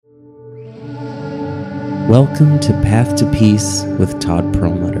Welcome to Path to Peace with Todd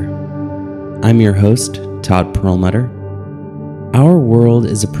Perlmutter. I'm your host, Todd Perlmutter. Our world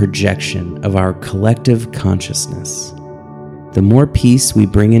is a projection of our collective consciousness. The more peace we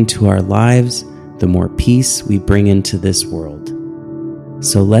bring into our lives, the more peace we bring into this world.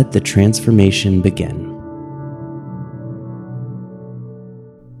 So let the transformation begin.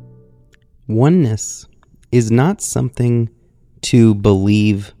 Oneness is not something to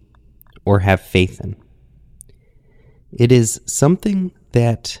believe or have faith in. It is something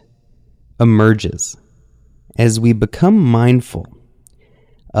that emerges as we become mindful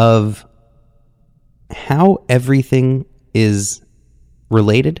of how everything is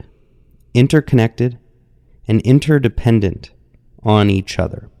related, interconnected, and interdependent on each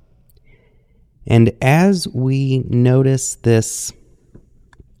other. And as we notice this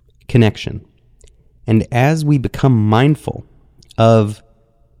connection, and as we become mindful of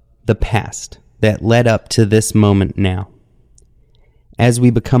the past that led up to this moment now, as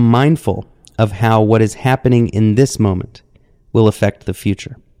we become mindful of how what is happening in this moment will affect the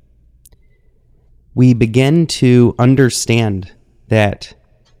future, we begin to understand that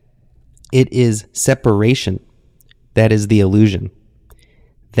it is separation that is the illusion,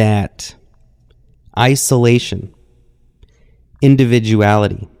 that isolation,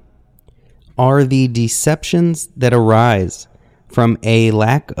 individuality are the deceptions that arise from a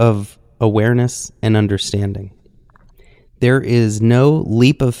lack of awareness and understanding. There is no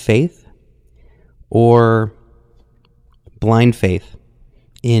leap of faith or blind faith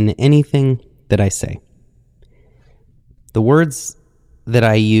in anything that I say. The words that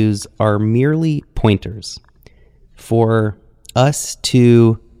I use are merely pointers for us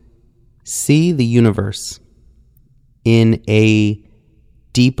to see the universe in a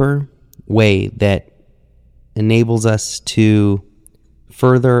deeper way that enables us to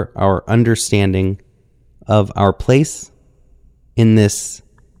further our understanding of our place in this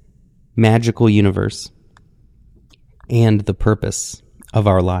magical universe and the purpose of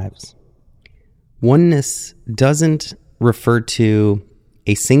our lives. Oneness doesn't refer to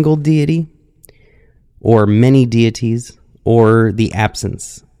a single deity or many deities or the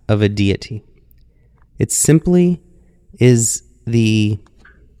absence of a deity. It simply is the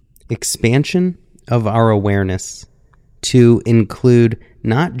expansion of our awareness to include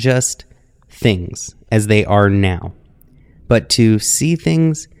not just things as they are now, but to see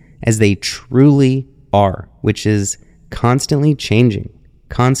things as they truly are, which is constantly changing,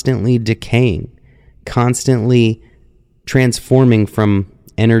 constantly decaying, constantly transforming from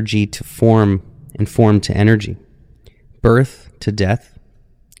energy to form and form to energy, birth to death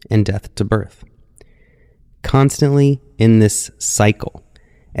and death to birth. Constantly in this cycle.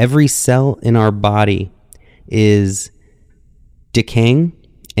 Every cell in our body is decaying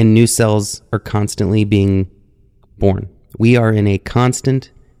and new cells are constantly being born. We are in a constant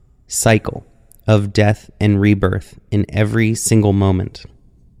cycle of death and rebirth in every single moment.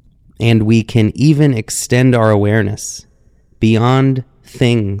 And we can even extend our awareness beyond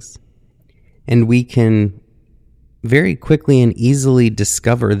things, and we can very quickly and easily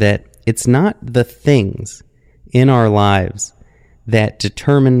discover that it's not the things in our lives that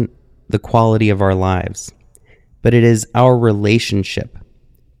determine the quality of our lives, but it is our relationship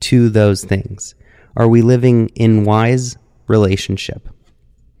to those things. Are we living in wise relationship?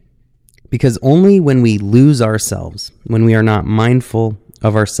 Because only when we lose ourselves, when we are not mindful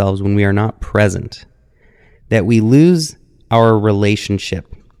of ourselves, when we are not present, that we lose our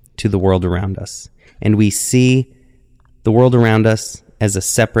relationship to the world around us. And we see the world around us as a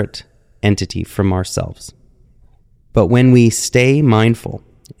separate entity from ourselves. But when we stay mindful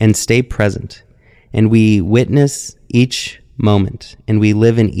and stay present, and we witness each moment, and we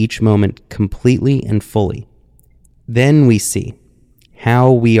live in each moment completely and fully, then we see how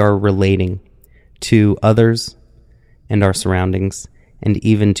we are relating to others and our surroundings, and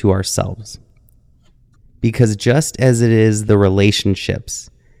even to ourselves. Because just as it is the relationships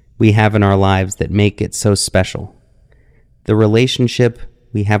we have in our lives that make it so special, the relationship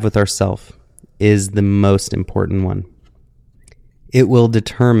we have with ourselves is the most important one. It will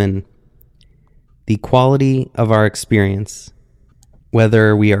determine the quality of our experience,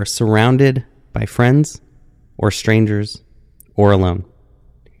 whether we are surrounded by friends or strangers or alone.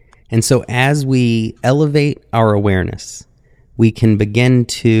 And so as we elevate our awareness, we can begin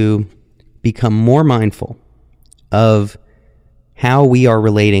to become more mindful of how we are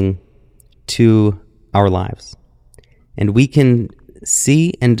relating to our lives. And we can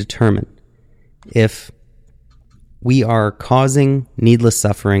see and determine if we are causing needless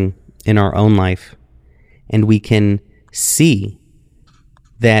suffering in our own life, and we can see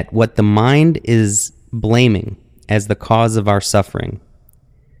that what the mind is blaming as the cause of our suffering,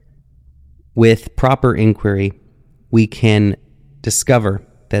 with proper inquiry, we can discover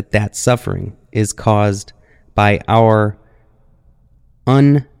that that suffering is caused by our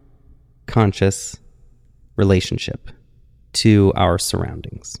unconscious relationship to our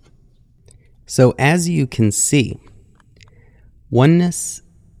surroundings. So as you can see, oneness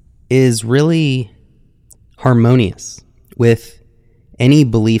is really harmonious with any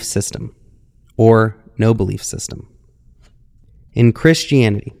belief system or no belief system. In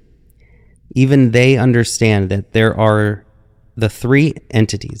Christianity, even they understand that there are the three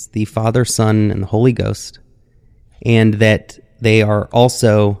entities, the Father, Son, and the Holy Ghost, and that they are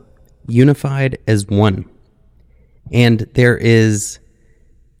also unified as one. And there is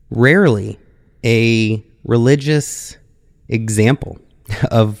rarely a religious example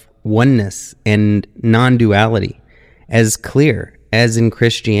of oneness and non-duality as clear as in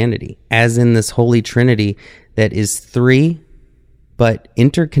Christianity, as in this Holy Trinity that is three, but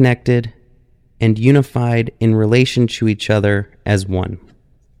interconnected and unified in relation to each other as one.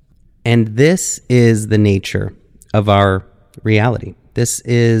 And this is the nature of our reality. This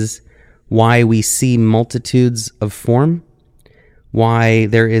is why we see multitudes of form, why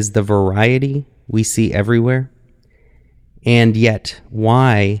there is the variety we see everywhere, and yet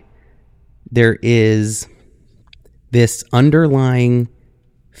why there is this underlying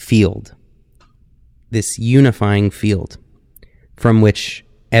field, this unifying field from which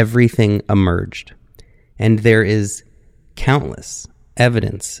everything emerged. And there is countless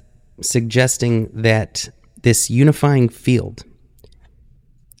evidence suggesting that this unifying field,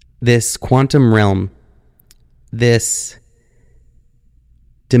 this quantum realm, this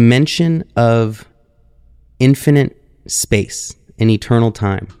dimension of infinite space and eternal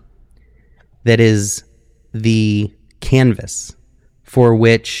time, that is the canvas for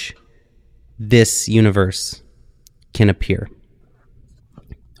which this universe can appear.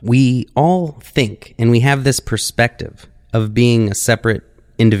 We all think, and we have this perspective of being a separate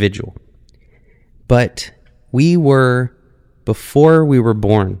individual. But before we were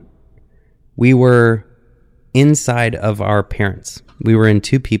born, we were inside of our parents. We were in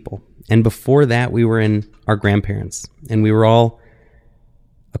two people. And before that, we were in our grandparents. And we were all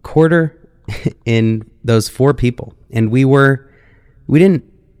a quarter in those four people. And we didn't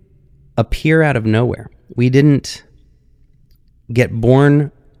appear out of nowhere. We didn't get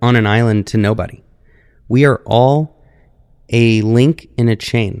born on an island to nobody. We are all a link in a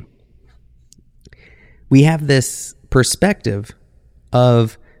chain. We have this perspective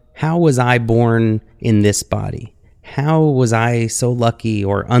of, how was I born in this body? How was I so lucky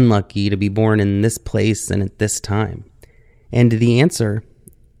or unlucky to be born in this place and at this time? And the answer,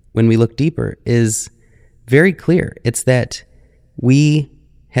 when we look deeper, is very clear. It's that we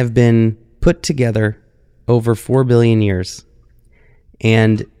have been put together over 4 billion years,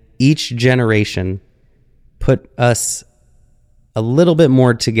 and each generation put us a little bit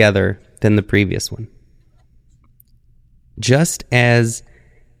more together than the previous one. Just as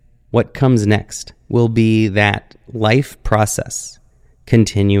what comes next will be that life process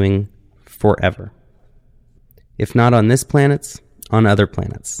continuing forever. If not on this planet, on other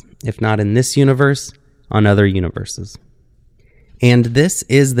planets. If not in this universe, on other universes. And this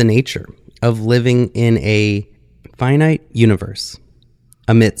is the nature of living in a finite universe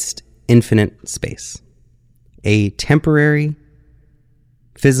amidst infinite space. A temporary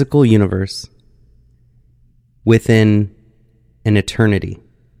physical universe within an eternity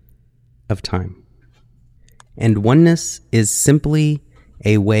of time. And oneness is simply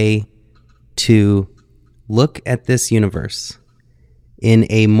a way to look at this universe in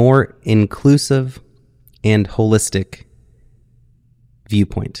a more inclusive and holistic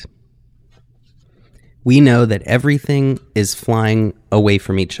viewpoint. We know that everything is flying away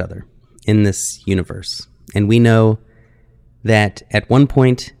from each other in this universe. And we know that at one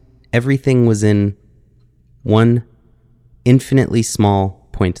point, everything was in one infinitely small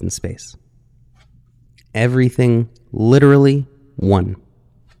point in space. Everything literally one.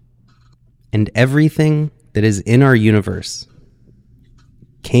 And everything that is in our universe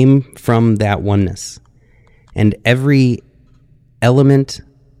came from that oneness. And every element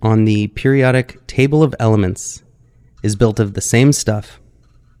on the periodic table of elements is built of the same stuff.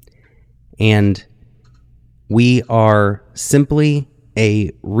 And we are simply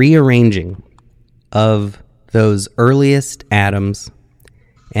a rearranging of those earliest atoms,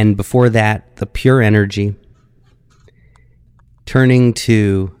 and before that, the pure energy, turning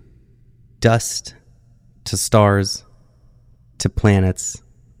to dust, to stars, to planets,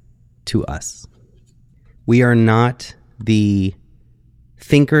 to us. We are not the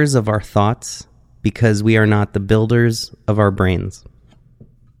thinkers of our thoughts because we are not the builders of our brains.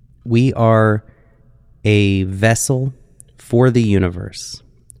 We are a vessel for the universe,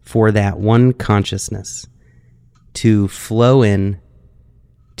 for that one consciousness to flow in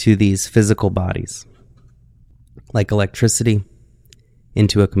to these physical bodies, like electricity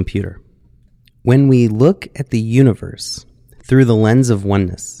into a computer. When we look at the universe through the lens of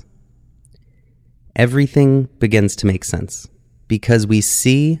oneness, everything begins to make sense because we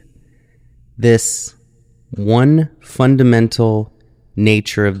see this one fundamental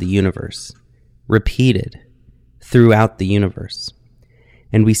nature of the universe repeated throughout the universe.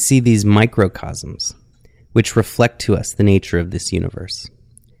 And we see these microcosms which reflect to us the nature of this universe.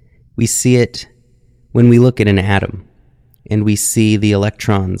 We see it when we look at an atom and we see the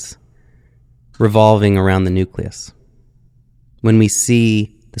electrons revolving around the nucleus. When we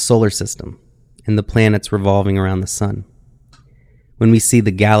see the solar system and the planets revolving around the sun. When we see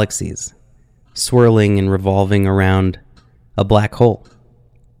the galaxies swirling and revolving around a black hole.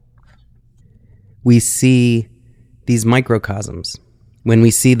 We see these microcosms when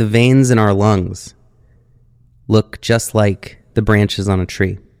we see the veins in our lungs look just like the branches on a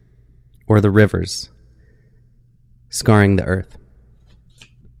tree or the rivers scarring the earth.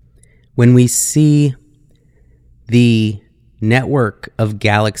 When we see the network of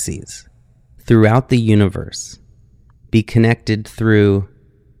galaxies throughout the universe be connected through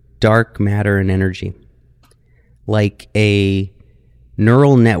dark matter and energy, like a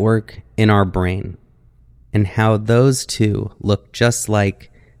neural network in our brain, and how those two look just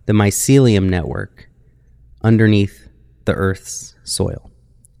like the mycelium network underneath the Earth's soil.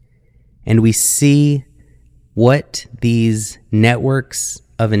 And we see what these networks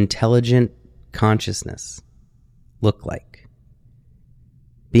of intelligent consciousness look like,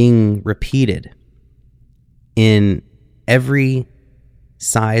 being repeated in every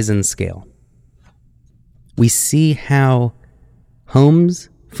size and scale. We see how homes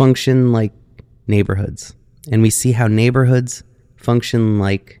function like neighborhoods, and we see how neighborhoods function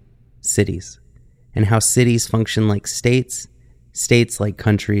like cities, and how cities function like states, states like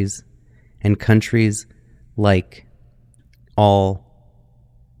countries, and countries like all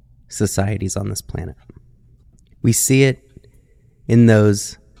societies on this planet. We see it in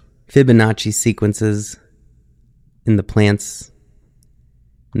those Fibonacci sequences in the plants,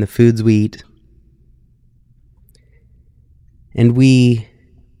 in the foods we eat. And we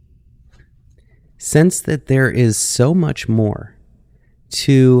sense that there is so much more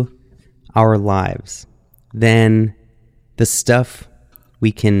to our lives than the stuff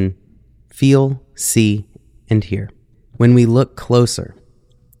we can feel, see, and hear. When we look closer,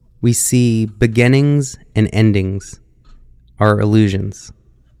 we see beginnings and endings are illusions.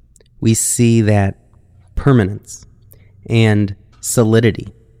 We see that permanence and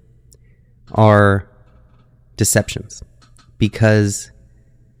solidity are deceptions, because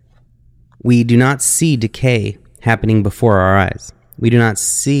we do not see decay happening before our eyes. We do not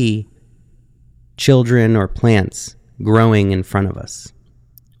see children or plants growing in front of us.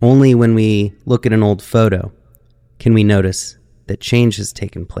 Only when we look at an old photo can we notice that change has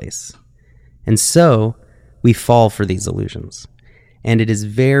taken place. And so we fall for these illusions. And it is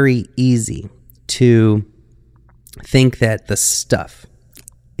very easy to think that the stuff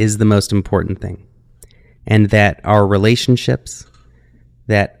is the most important thing, and that our relationships,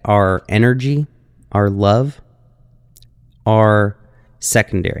 that our energy, our love are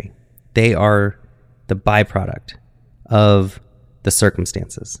secondary. They are the byproduct of the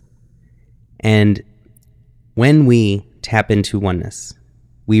circumstances. And when we tap into oneness,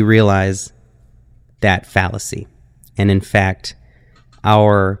 we realize that fallacy. And in fact,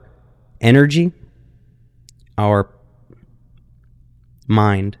 our energy, our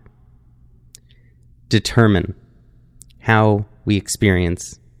mind determine how we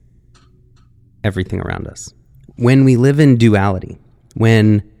experience everything around us. When we live in duality,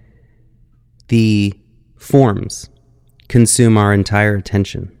 when the forms consume our entire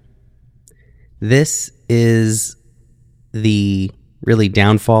attention, this is the really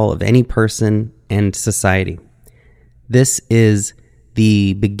downfall of any person and society. This is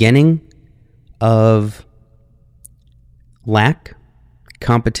the beginning of lack,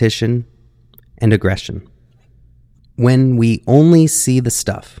 competition, and aggression. When we only see the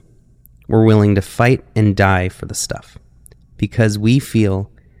stuff, we're willing to fight and die for the stuff, because we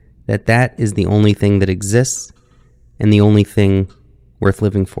feel that that is the only thing that exists and the only thing worth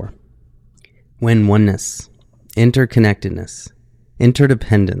living for. When oneness, interconnectedness,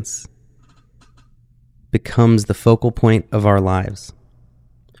 interdependence becomes the focal point of our lives,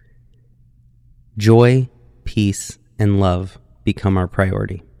 joy, peace, and love become our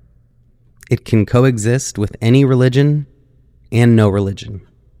priority. It can coexist with any religion and no religion.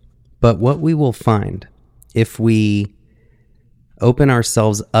 But what we will find if we open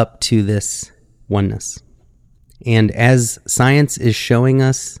ourselves up to this oneness, and as science is showing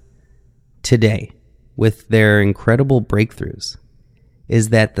us today with their incredible breakthroughs, is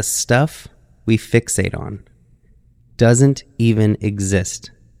that the stuff we fixate on doesn't even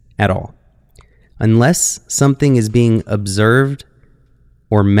exist at all. Unless something is being observed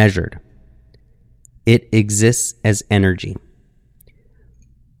or measured, it exists as energy.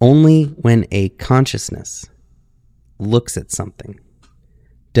 Only when a consciousness looks at something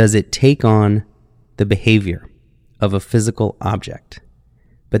does it take on the behavior of a physical object.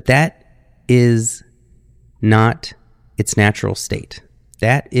 But that is not its natural state.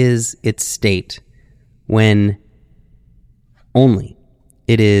 That is its state when only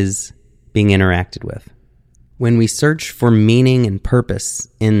it is being interacted with. When we search for meaning and purpose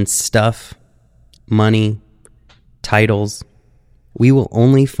in stuff, money, titles, we will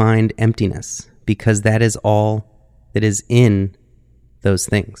only find emptiness, because that is all that is in those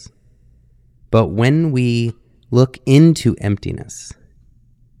things. But when we look into emptiness,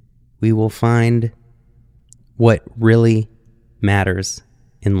 we will find what really matters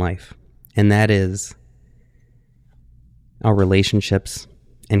in life, and that is our relationships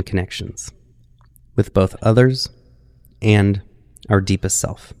and connections with both others and our deepest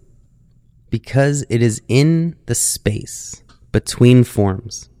self. Because it is in the space between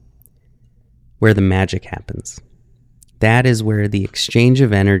forms where the magic happens. That is where the exchange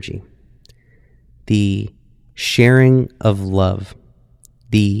of energy, the sharing of love,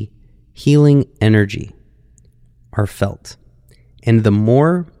 the healing energy are felt. And the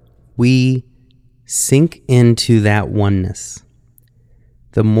more we sink into that oneness,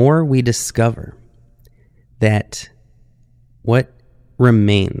 the more we discover that what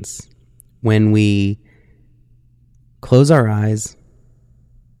remains when we close our eyes,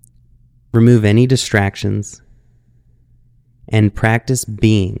 remove any distractions, and practice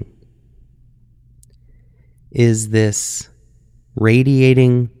being is this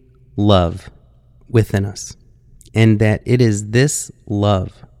radiating love within us. And that it is this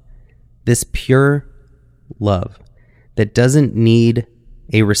love, this pure love, that doesn't need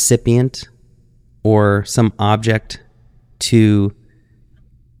a recipient or some object to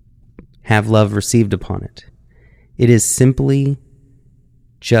have love received upon it. It is simply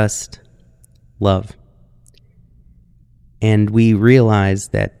just love. And we realize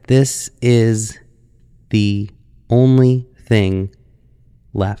that this is the only thing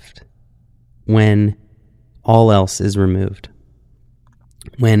left when all else is removed.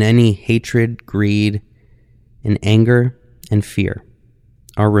 When any hatred, greed, and anger and fear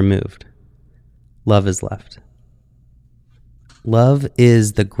are removed, love is left. Love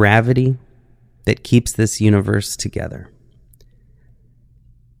is the gravity that keeps this universe together.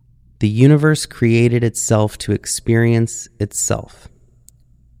 The universe created itself to experience itself,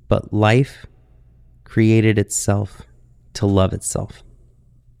 but life created itself to love itself.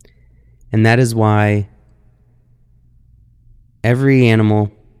 And that is why every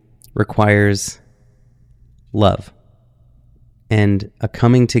animal requires love and a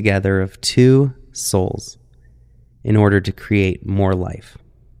coming together of two souls in order to create more life.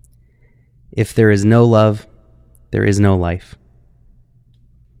 If there is no love, there is no life.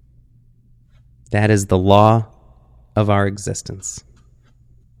 That is the law of our existence.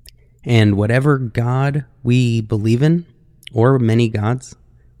 And whatever God we believe in, or many gods,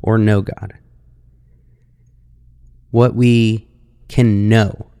 or no God, what we can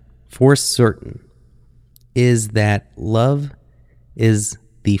know for certain is that love is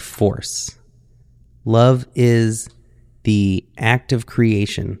the force. Love is the act of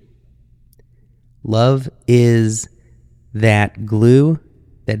creation. Love is that glue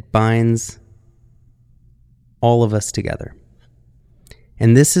that binds all of us together.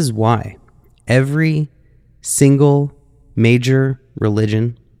 And this is why every single major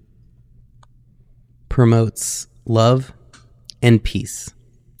religion promotes love and peace,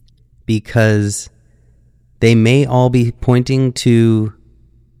 because they may all be pointing to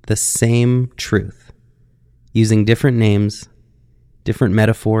the same truth, using different names, different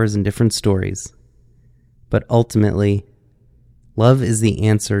metaphors, and different stories. But ultimately, love is the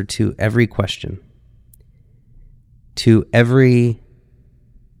answer to every question, to every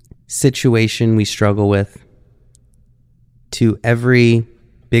situation we struggle with, to every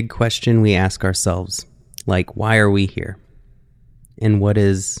big question we ask ourselves, like, why are we here? And what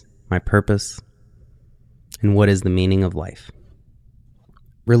is my purpose? And what is the meaning of life?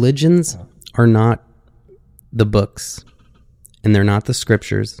 Religions are not the books, and they're not the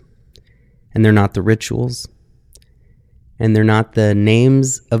scriptures, and they're not the rituals, and they're not the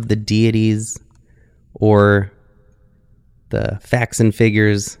names of the deities or the facts and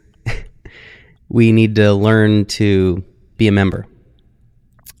figures. We need to learn to be a member.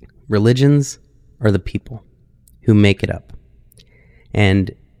 Religions are the people who make it up.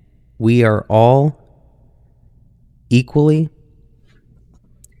 And we are all equally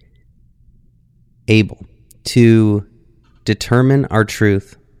able to determine our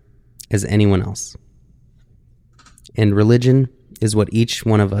truth as anyone else. And religion is what each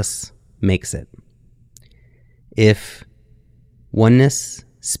one of us makes it. If oneness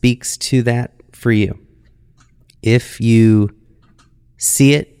speaks to that for you, if you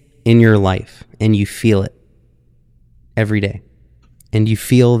see it in your life and you feel it every day, and you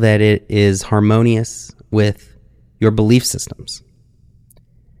feel that it is harmonious with your belief systems,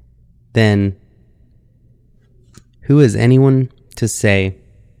 then who is anyone to say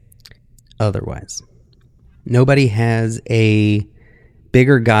otherwise? Nobody has a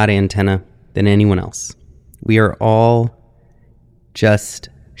bigger God antenna than anyone else. We are all just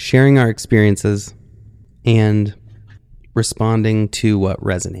sharing our experiences and responding to what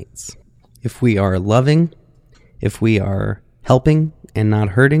resonates. If we are loving, if we are helping and not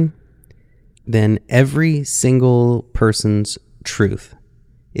hurting, then every single person's truth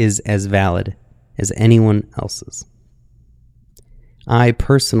is as valid as anyone else's. I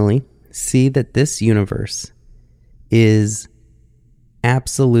personally see that this universe is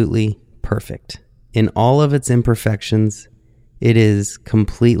absolutely perfect. In all of its imperfections, it is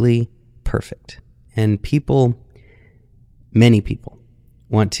completely perfect. And many people,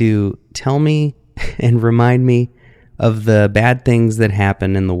 want to tell me and remind me of the bad things that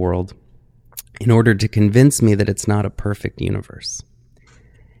happen in the world in order to convince me that it's not a perfect universe.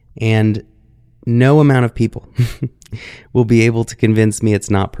 And no amount of people will be able to convince me it's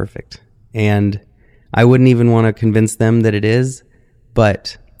not perfect. And I wouldn't even want to convince them that it is,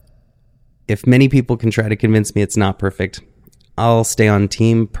 but if many people can try to convince me it's not perfect, I'll stay on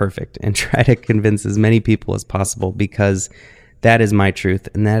team perfect and try to convince as many people as possible, because that is my truth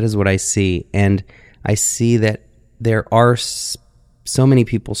and that is what I see. And I see that there are so many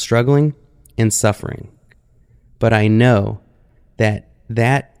people struggling and suffering, but I know that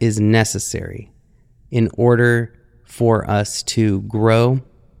that is necessary in order for us to grow,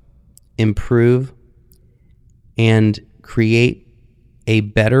 improve, and create a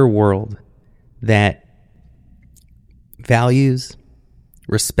better world that values,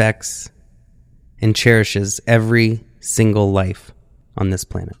 respects, and cherishes every single life on this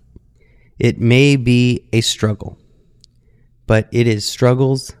planet. It may be a struggle, but it is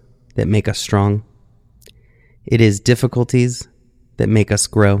struggles that make us strong. It is difficulties that make us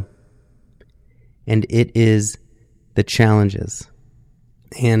grow. And it is the challenges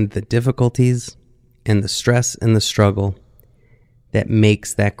and the difficulties and the stress and the struggle that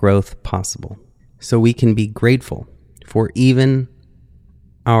makes that growth possible. So we can be grateful for even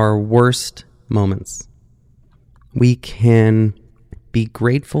our worst moments. We can be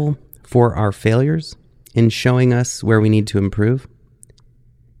grateful for our failures in showing us where we need to improve.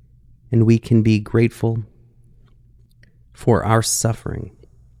 And we can be grateful for our suffering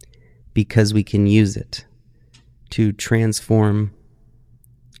because we can use it to transform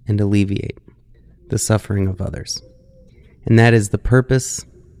and alleviate the suffering of others. And that is the purpose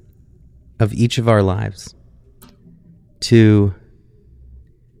of each of our lives, to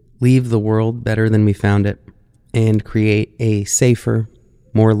leave the world better than we found it and create a safer,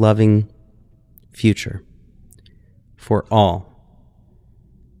 more loving future for all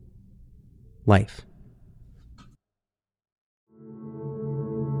life.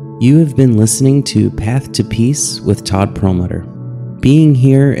 You have been listening to Path to Peace with Todd Perlmutter. Being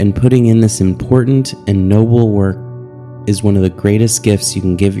here and putting in this important and noble work is one of the greatest gifts you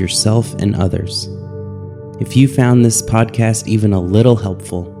can give yourself and others. If you found this podcast even a little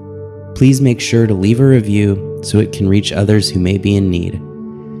helpful, please make sure to leave a review so it can reach others who may be in need.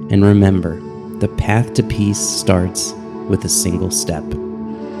 And remember, the path to peace starts with a single step.